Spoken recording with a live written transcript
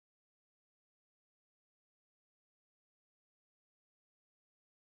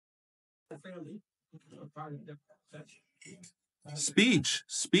family. Part of the Speech.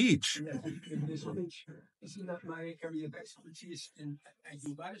 in this speech. This is not my area of expertise, and I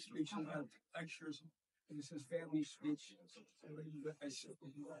do a lot of speeches, a lot of lectures. And this is family speech. So I simply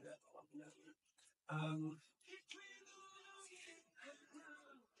do that.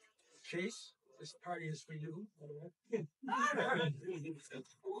 Chase, this party is for you. It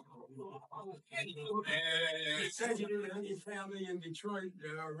says you do any family in Detroit,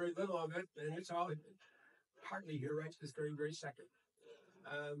 very little of it, and it's all partly here right this very, very second.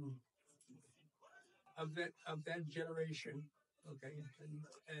 Of that generation, okay,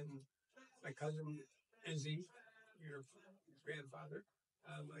 and my cousin Izzy, your grandfather,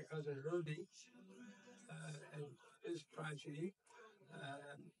 my cousin Herbie, and his progeny.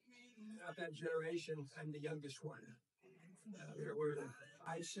 Of that generation, I'm the youngest one. There were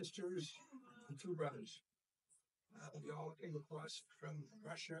 5 sisters and 2 brothers. We all came across from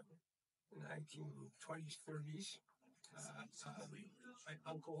Russia in the 1920s, 30s. My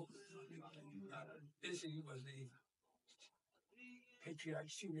uncle, Izzy, was the patriarch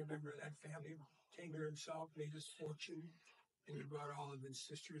senior member of that family, came here himself, made his fortune, and he brought all of his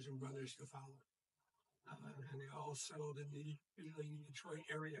sisters and brothers to follow. And they all settled in the Detroit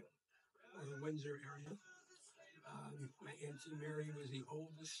area, or the Windsor area. My Auntie Mary was the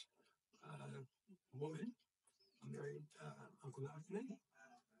oldest woman, married Uncle Nachman,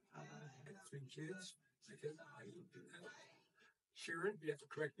 had 3 kids. Sharon, you have to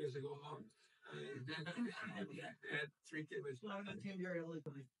correct me as I go along. Had 3 kids. A lot of them came here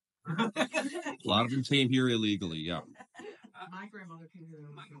illegally. A lot of them came here illegally, yeah. My grandmother came here.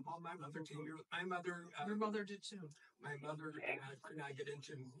 My mother came here. My mother. Your mother did too. My mother could not get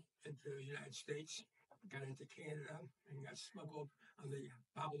into the United States. Got into Canada and got smuggled on the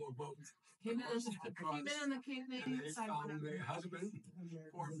Buffalo boat. Came in on the Canadian side. Found my husband,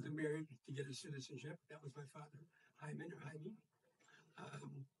 formed and married to get his citizenship. That was my father, Jaime.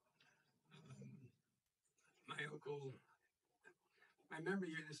 My uncle. My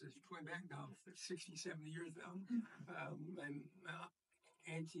memory of this is going back now 60, 70 years now. My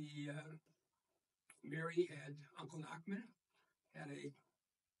Auntie Mary had Uncle Nachman, had a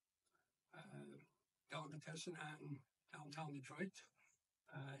delicatessen on downtown Detroit.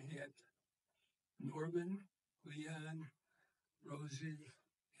 Had Norman, Leon, Rosie,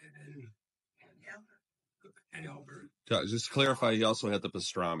 and Albert. Just to clarify, he also had the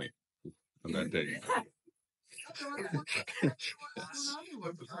pastrami on that day.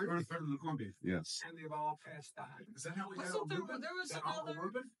 Yes. And they've all passed on. Is that how we got There was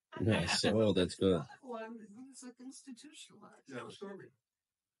another. Yes. Oh, that's good. One was like institutionalized. No story.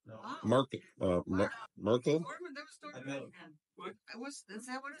 Merkel. Norman, there was Norman. What? Is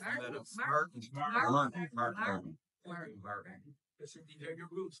that what it's Martin. These are your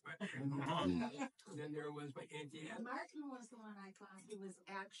roots. And then there was my Auntie Anne. Martin was the one I thought he was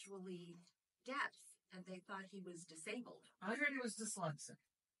actually deaf, and they thought he was disabled. I heard he was dyslexic.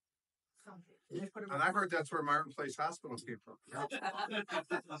 And I heard that's where Martin Place Hospital came from.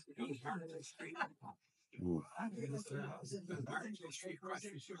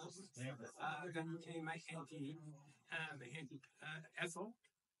 Then came my auntie Ethel.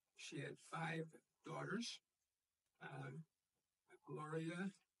 She had 5 daughters: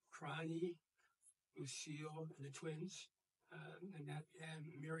 Gloria, Cronny, Lucille, and the twins, and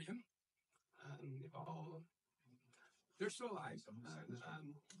Miriam. They're still alive.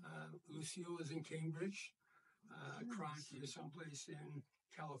 Lucille is in Cambridge. Cronky is someplace in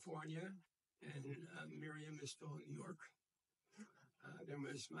California. And Miriam is still in New York. There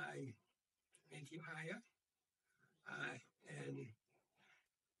was my Auntie Maya. And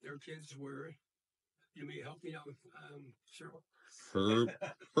their kids were, you may help me out, Cyril.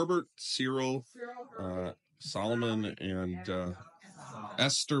 Herbert, Cyril, Solomon, and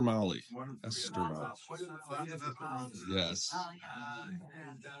Esther Molly. Esther Molly. Yes.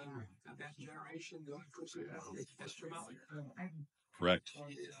 And that generation, the only person Esther Molly. Correct. On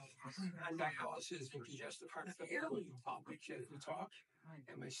dialysis and congestive heart failure, I'll reach out to talk.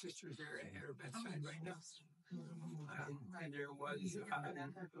 And my sister's there at her bedside right now. And there was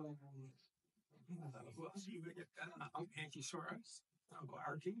who else you would get? Auntie Sora, Uncle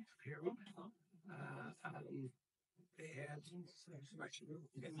Archie, Perry. They had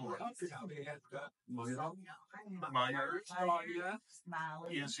they had Myers, Claudia,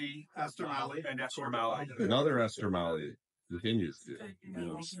 Izzy, Esther Molly, and Esther Molly. Another Esther Molly continues to.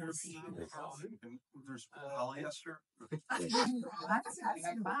 There's polyester.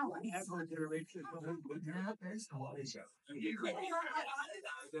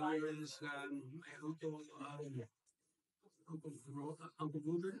 There is Uncle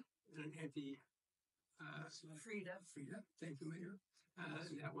Ruger, and Auntie Frida. Frida. Thank you, Mayor.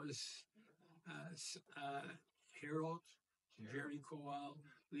 That was Harold, Jerry Kowall,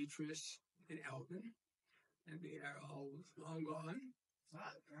 Beatrice, and Elton. And they are all long gone.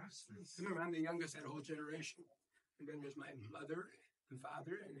 Remember, I'm the youngest of that whole generation. And then there's my mother and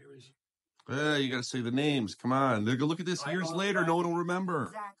father, and there was. You got to say the names. Come on. They're gonna look at this years later. No one will remember.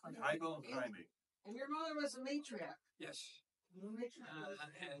 Exactly. And your mother was a matriarch. Yes. And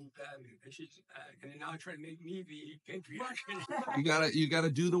she's and now trying to make me the patriarch. You gotta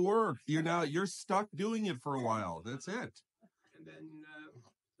do the work. You're stuck doing it for a while. That's it. And then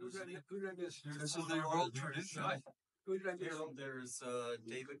who did I miss? This is the old tradition. Who did I miss? There's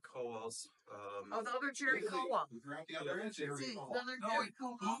David Kowall's. The other Jerry Kowall. The other end, Jerry See, Kowall. the other Jerry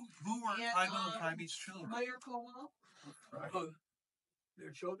Kowall. Who were And, Tymon and Kymie's children? Mayor Kowall. Oh,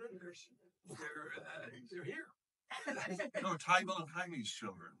 their children. They're here. No, Tymon and Kymie's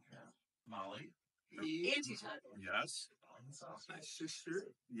children. Molly. Auntie Tymon. Yes. My sister.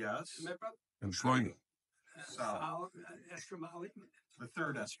 Yes. My brother. And Floyd. Sal, Esther Molly. The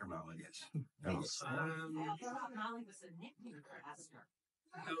third Esther Molly. Yes. Molly was a nickname for Esther.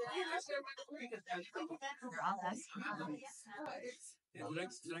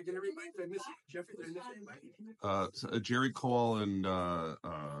 Did I get everybody? Did I miss Jeffrey? Did I miss anybody? Jerry Kowall and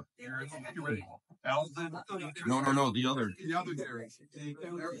You ready? Alvin. no, the other. The other Jerry. Izzy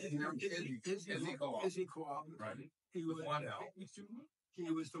Kowall. Right. He was One L. He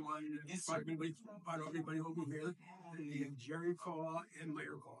was the one that brought everybody over here. And Jerry Kowall and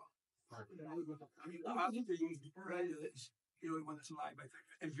Mayor Kowall. I mean, the only one that's alive, I think.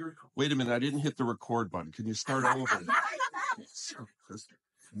 And Jerry Kowall. Wait a minute, I didn't hit the record button. Can you start over?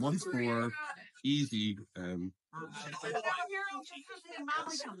 Once more, easy, and Molly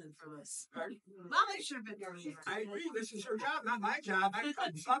should have been doing I agree. This is her job, not my job. I'm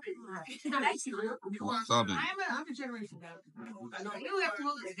subbing. subbing. I'm a generation down. I know You have to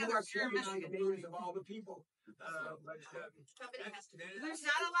hold it together. the names of all the people. There's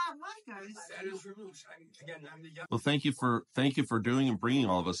not a lot like guys. That is rules. Again, I'm the young. Well, thank you for doing and bringing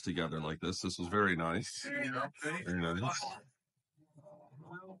all of us together like this. This was very nice. Very nice.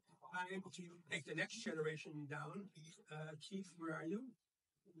 Well, I'm able to take the next generation down. Keith, where are you?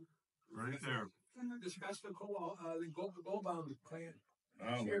 Right there. Discuss the Goldbaum clan.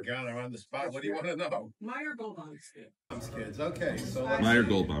 Oh my God, I'm on the spot. What do you want to know? Meyer Goldbaum's Kids. Okay, so Meyer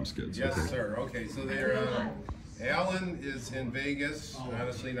Goldbaum's kids. Yes, Okay. sir. Okay, so they're Alan is in Vegas.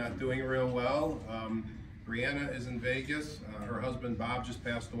 Honestly, not doing real well. Brianna is in Vegas. Her husband Bob just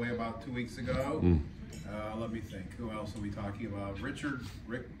passed away about 2 weeks ago. Let me think. Who else are we talking about?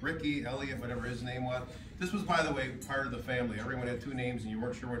 Ricky, Elliot, whatever his name was. This was, by the way, part of the family. Everyone had two names, and you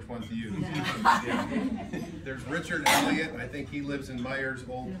weren't sure which one to use. Yeah. There's Richard Elliott. I think he lives in Myers'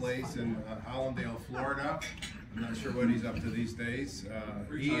 old place in Hollandale, Florida. I'm not sure what he's up to these days.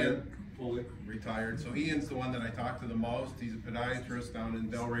 Ian, retired. So Ian's the one that I talk to the most. He's a podiatrist down in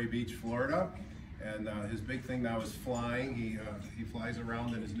Delray Beach, Florida. And his big thing now is flying. He flies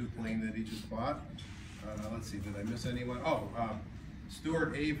around in his new plane that he just bought. Let's see, did I miss anyone? Oh,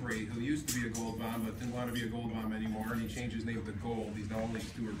 Stuart Avery, who used to be a Goldbaum, but didn't want to be a Goldbaum anymore, and he changed his name to Gold. He's now only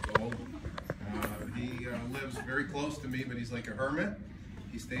Stuart Gold. He lives very close to me, but he's like a hermit.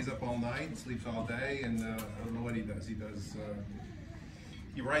 He stays up all night, sleeps all day, and I don't know what he does.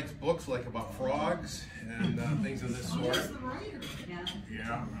 He writes books like about frogs and things of this sort.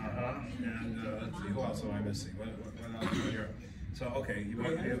 Yeah, And let's see, who else am I missing? What else is here? So, okay,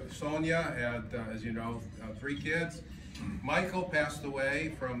 Sonia had, as you know, 3 kids. Michael passed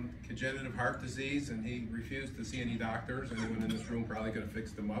away from congenital heart disease, and he refused to see any doctors. Anyone in this room probably could have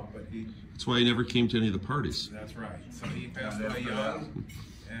fixed him up, but That's why he never came to any of the parties. That's right. So he passed away young.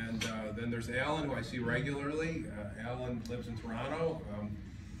 And then there's Alan, who I see regularly. Alan lives in Toronto,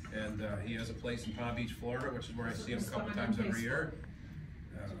 and he has a place in Palm Beach, Florida, which is where I see him a couple times every year.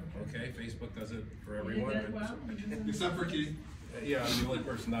 Okay, Facebook does it for everyone. Except for Keith. Yeah, I'm the only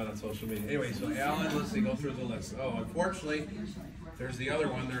person not on social media. Anyway, so Alan, let's see, go through the list. Oh, unfortunately, there's the other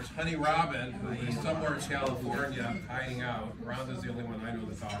one. There's Honey Robin, who is somewhere in California hiding out. Rhonda's the only one I know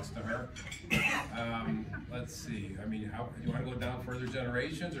that talks to her. Let's see. I mean, do you want to go down further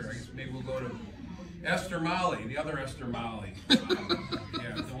generations, or I guess maybe we'll go to Esther Molly, the other Esther Molly. Yeah,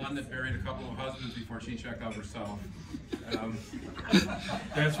 the one that buried a couple of husbands before she checked out herself.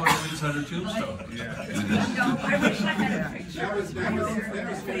 That's what it is on her tombstone. Yeah. No, I wish I had a picture. That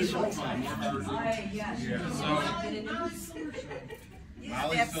was facial time. Yeah, so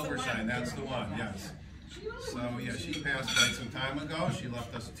Molly Silvershine, that's the one, yes. So yeah, she passed quite some time ago. She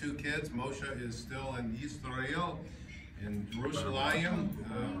left us 2 kids. Moshe is still in Israel, in Jerusalem.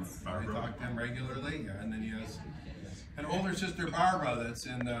 I talk to him regularly. And then he has an older sister, Barbara, that's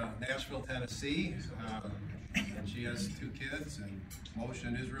in Nashville, Tennessee. And she has 2 kids. And Moshe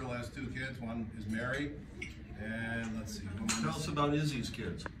in Israel has 2 kids. One is married. And let's see. Tell us about Izzy's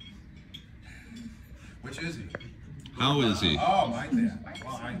kids. Which is he? How is he? Oh, my dad.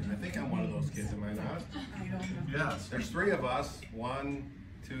 Well, I think I'm one of those kids, am I not? Yes. There's 3 of us. 1,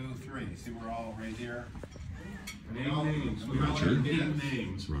 2, 3. See, we're all right here. Name names. We all Roger. have name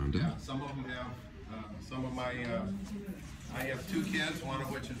names. Rhonda. Yeah, some of them have, some of my, I have 2 kids, one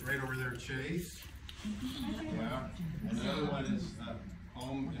of which is right over there, Chase. Yeah. And the other one is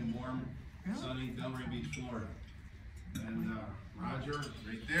home in warm, sunny Delray Beach, Florida. And Roger,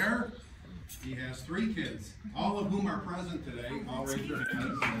 right there, he has 3 kids, all of whom are present today. All raise their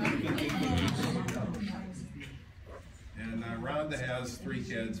hands. And Rhonda has 3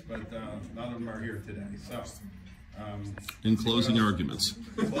 kids, but none of them are here today. So, In closing arguments.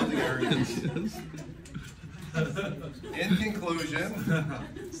 closing arguments. In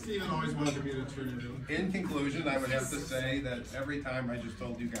conclusion, Stephen always wanted me to turn it in. In conclusion, I would have to say that every time, I just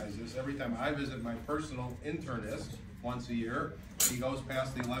told you guys this, every time I visit my personal internist once a year, he goes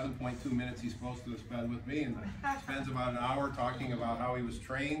past the 11.2 minutes he's supposed to spend with me and spends about an hour talking about how he was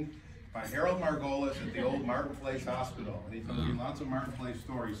trained by Harold Margolis at the old Martin Place Hospital. And he told me lots of Martin Place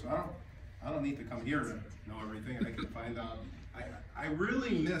stories. So I don't need to come here to know everything. I can find out. I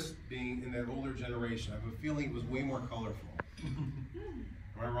really missed being in that older generation. I have a feeling it was way more colorful. Am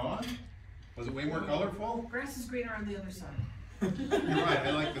I wrong? Was it way more colorful? Grass is greener on the other side. You're right,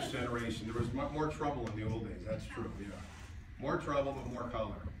 I like this generation. There was more trouble in the old days, that's true, yeah. More trouble, but more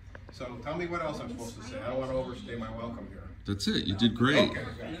color. So tell me what else I'm supposed to say. I don't want to overstay my welcome here. That's it. You did great. Okay.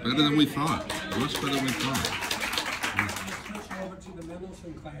 Better than we thought. Much better than we thought. Switch over to the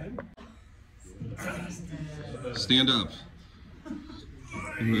Mendelson clan. Stand up.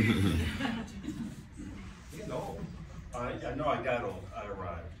 No. I know I got old. I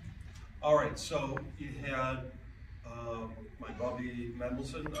arrived. All right, so you had my buddy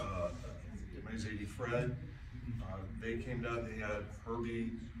Mendelson, my Zadie Fred. They came down. They had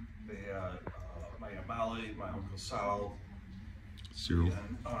Herbie. They had my Aunt Molly, my Uncle Sal, Cyril.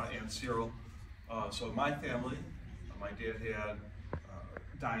 and Cyril. So my family, my dad had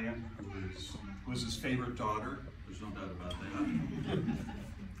Diane, who was his favorite daughter. There's no doubt about that.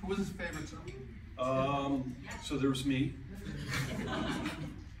 Who was his favorite son? So there was me.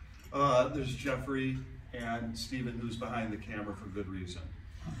 There's Jeffrey and Stephen, who's behind the camera for good reason.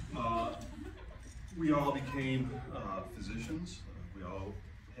 We all became physicians. We all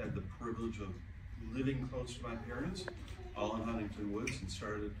had the privilege of living close to my parents, all in Huntington Woods,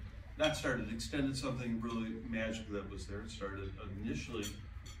 and extended something really magical that was there. It started initially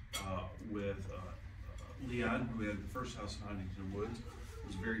with Leon, who had the first house in Huntington Woods. It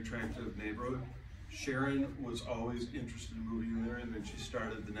was a very attractive neighborhood. Sharon was always interested in moving in there, and then she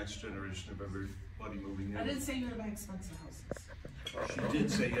started the next generation of everybody moving in. I didn't say you had to buy expensive houses. She did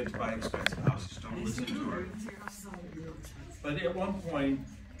say you had to buy expensive houses. Don't listen to her. But at one point,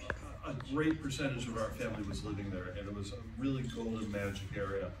 a great percentage of our family was living there, and it was a really golden magic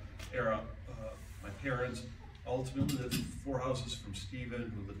era. My parents ultimately lived 4 houses from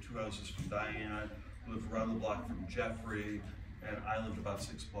Stephen, who lived 2 houses from Diane, who lived around the block from Jeffrey, and I lived about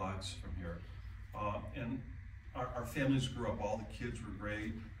 6 blocks from here. And our families grew up. All the kids were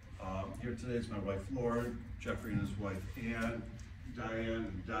great. Here today is my wife Lauren, Jeffrey and his wife Ann, Diane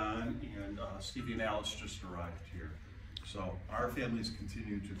and Don, and Stevie and Alice just arrived here. So our families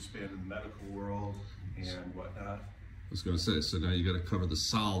continue to expand in the medical world and whatnot. I was going to say, so now you got to cover the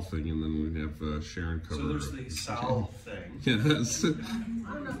Sal thing, and then we have Sharon cover. So there's the Sal thing. Yes. I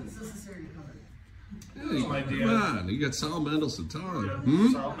don't know if it's necessary to cover it. Hey, My come dad. on, you got Sal Mendelson. Tell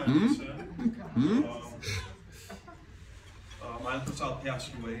him. Sal Mendelson. My Uncle Sal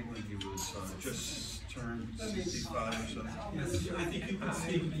passed away when he was just turned 65 or so. Yes, I think you could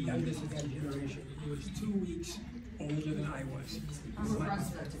see the youngest of that generation. He was 2 weeks older than I was.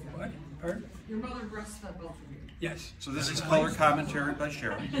 What? Pardon? Your mother breastfed both of you. Yes. So this is color commentary by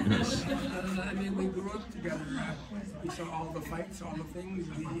Sharon. I mean, we grew up together. We saw all the fights, all the things.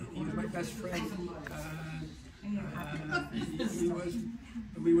 He was my best friend.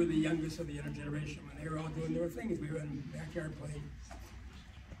 We were the youngest of the younger generation. When they were all doing their things, we were in the backyard playing.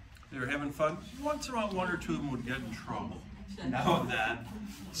 They were having fun. Once in a while, 1 or 2 of them would get in trouble. Now and then.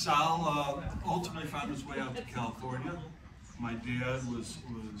 Sal ultimately found his way out to California. My dad was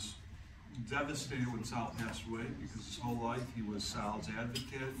devastated when Sal passed away because his whole life he was Sal's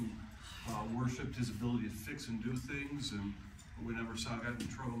advocate and worshipped his ability to fix and do things. And whenever Sal got in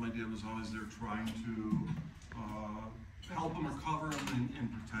trouble, my dad was always there trying to help him recover him and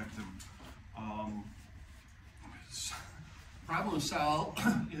protect him. Problem with Sal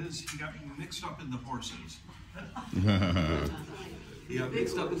is he got mixed up in the horses. He got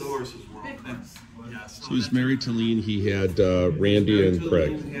mixed up in the horses world. Yes. So he's married to Lean. He had Randy and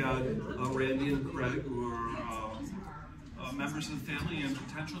Craig. He had Randy and Craig, who are members of the family and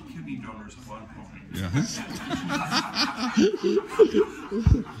potential kidney donors at one point. Yeah.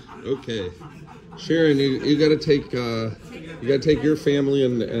 Okay, Sharon, you got to take your family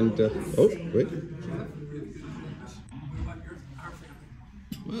and oh wait.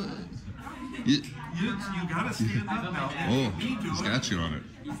 Well, you gotta stand up now. Oh, he's got you on it.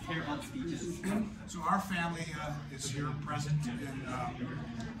 So our family is here present in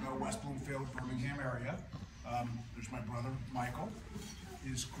the West Bloomfield, Birmingham area. There's my brother, Michael.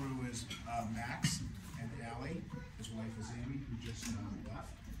 His crew is Max and Allie. His wife is Amy, who just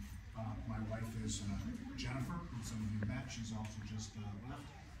left. My wife is Jennifer, who some of you met. She's also just left.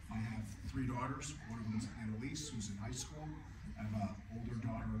 I have 3 daughters. One of them is Annalise, who's in high school. I have an older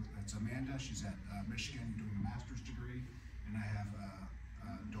daughter, that's Amanda. She's at Michigan doing a master's degree. And I have a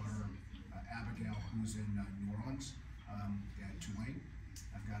daughter, Abigail, who's in New Orleans at Tulane.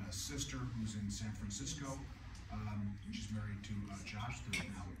 I've got a sister who's in San Francisco. She's married to Josh. They're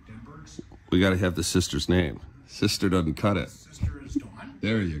now Denbergs. We got to have the sister's name. Sister doesn't cut it. Sister is Dawn.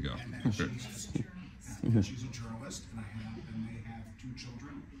 There you go. And then she's a journalist, and they have 2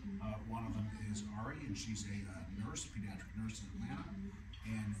 children. One of them is Ari, and she's a nurse, pediatric nurse in Atlanta.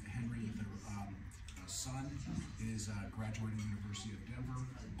 And Henry, their son, is graduating the University of Denver,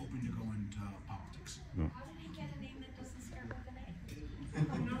 hoping to go into politics. No. How did he get a name that doesn't start with an A?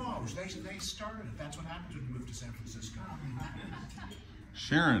 No, they started it. That's what happens when you move to San Francisco.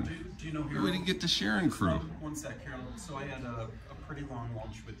 Sharon. Do you know Harold? We didn't get the Sharon crew. One sec, Carol. So I had a pretty long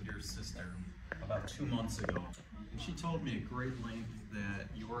lunch with your sister about 2 months ago. And she told me at great length that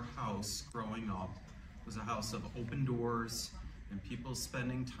your house growing up was a house of open doors and people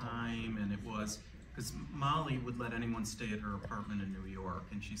spending time, and it was, because Molly would let anyone stay at her apartment in New York,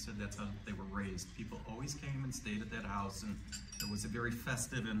 and she said that's how they were raised. People always came and stayed at that house, and it was a very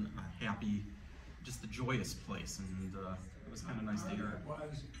festive and happy, just a joyous place, and it was kind of nice to hear. It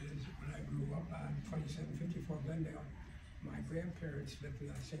was when I grew up on 2754 Glendale. My grandparents lived in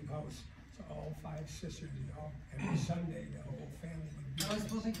that same house, so all 5 sisters, every Sunday the whole family would be. That was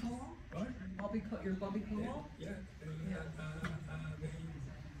Bobby Kowall? What? Your Bobby Kowall? Yeah. They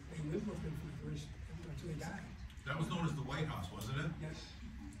lived with him for the first until he died. That was known as the White House, wasn't it? Yes.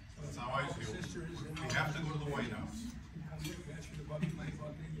 That's how I feel. Sisters and You have to go to the White House. That's for the Bobby Roger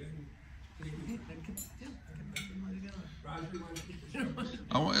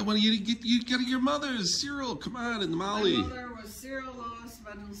When you get your mother's Cyril. Come on, and Molly. My mother was Cyril Lois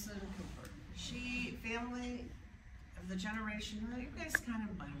Mendelson Cooper. She, family of the generation, you guys kind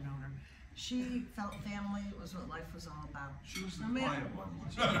of might have known her. She felt family was what life was all about. She was the quiet one.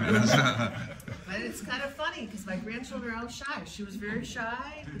 But it's kind of funny because my grandchildren are all shy. She was very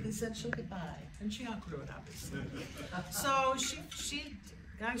shy. They said she'll get by, and she outgrew it, obviously. So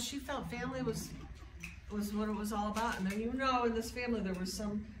she felt family was what it was all about. And then in this family there was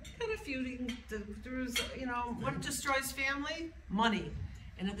some kind of feuding. There was what destroys family? Money.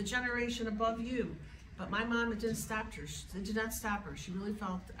 And at the generation above you. But my mom, it didn't stop her. It did not stop her. She really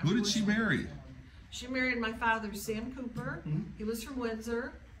felt. Who did she marry? She married my father, Sam Cooper. Mm-hmm. He was from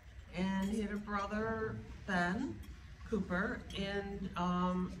Windsor, and he had a brother, Ben Cooper. And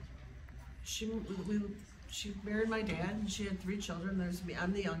she married my dad, and she had 3 children. There's me.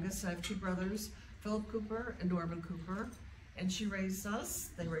 I'm the youngest. I have 2 brothers, Philip Cooper and Norman Cooper. And she raised us.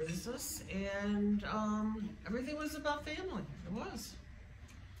 They raised us, and everything was about family. It was.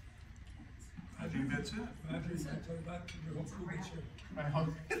 I think that's it.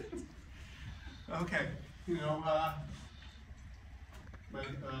 Okay, my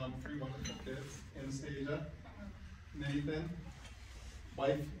 3 wonderful kids, Anastasia, Nathan,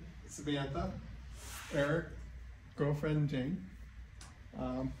 wife Samantha, Eric, girlfriend Jane,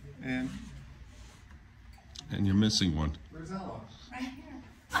 and you're missing one. Where's Ella? Right here.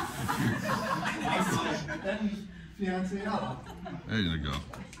 And fiance Ella. There you go.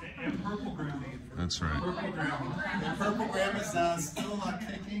 And Purple Grandma. That's right. Purple Grandma. And Purple Grandma's still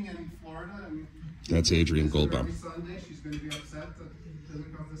kicking in Florida. And that's Adrian Goldbaum. Every Sunday, she's going to be upset that it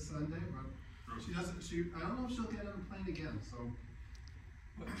doesn't come this Sunday, but she doesn't. I don't know if she'll get on the plane again. So.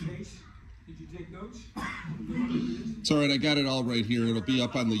 Chase, did you take notes? It's all right. I got it all right here. It'll be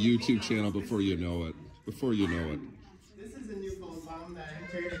up on the YouTube channel before you know it. This is a new Goldbaum that I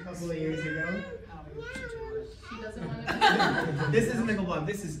created a couple of years ago. She doesn't want This isn't the Goldbaum.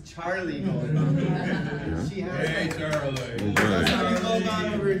 This is Charlie Goldbaum. She has Hey, Charlie. Charlie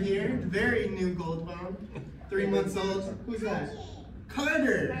Goldbaum over here. Very new Goldbaum. 3 months old. Who's that?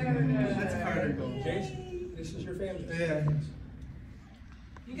 Carter. That's Carter Goldbaum. Chase, this is your family. Yeah.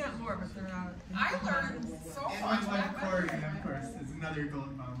 You got more, but they're not. I learned so And much. my wife Cory, of course, is another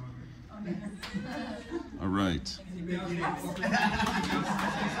Goldbaum. All right. Anybody else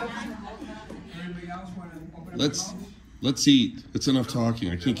want to open up Let's eat. It's enough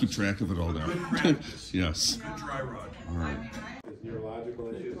talking. I can't keep track of it all now. Good practice. Yes. Good dry rod. All right. His neurological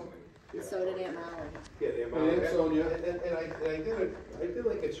issues. So did Aunt Molly. Yeah, and Sonia, and I did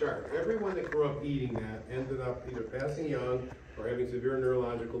like a chart. Everyone that grew up eating that ended up either passing young or having severe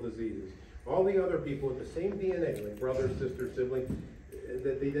neurological diseases. All the other people with the same DNA, like brothers, sisters, siblings,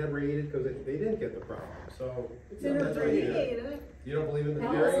 that they never ate it because they didn't get the problem. So It's in her theory. you don't believe in the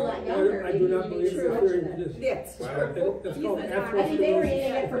That was theory? a lot younger. I do not believe the theory. Yes. Wow. It's called I think they were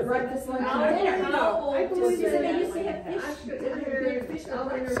eating it for breakfast, lunch, and dinner. I believe So they it. used to have fish.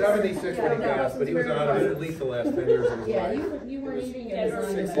 76 when he passed, but he was out of it at least the last 10 years of his Yeah, life. you weren't eating it as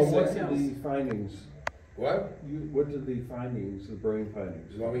long as. Well, what did the findings? What? What did the findings, the brain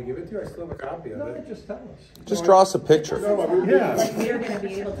findings? You want me to give it to you? I still have a copy of No, it. just tell us. Just draw us a picture. No, I mean, Yeah. Like we're gonna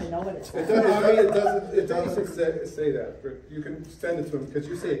be able to know what it's It for. doesn't say that, but you can send it to him, because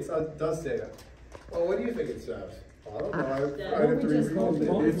you say it does say that. Well, what do you think it says? I don't know, I have to reread it.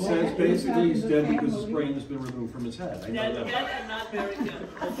 It says basically he's dead because his brain has been removed from his head. I know that. and not very good.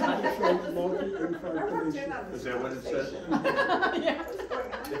 Is that what it says?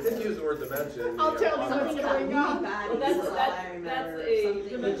 It didn't use the word dementia. I'll tell you what's going on. Well, that's a dementia.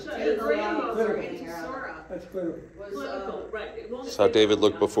 Dementia. That's clinical. Clinical, right. It won't That's how David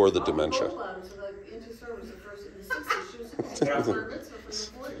looked before the dementia. Goldbaum, so like Intisar was the first in the 60s. She was supposed to have her mitzvah from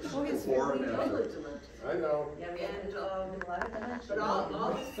the 40s. Before and after. I know. And, but all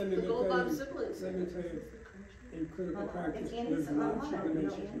the Goldbaum siblings. Let me tell you, in clinical practice, It's there's Andy's lots of mom.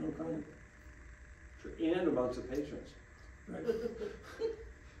 dementia, no comment. And amongst the patients. Right.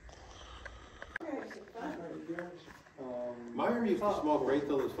 Myron used to smoke right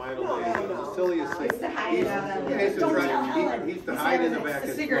till his final days. It was the silliest thing. Used to hide it out of He used to Don't try tell to, Helen. he used to hide in the back The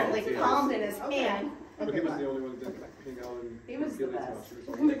and cigarette smoke. like Yeah. palmed in his hand. But he was the only one that didn't hang out and He was the get his best.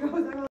 house.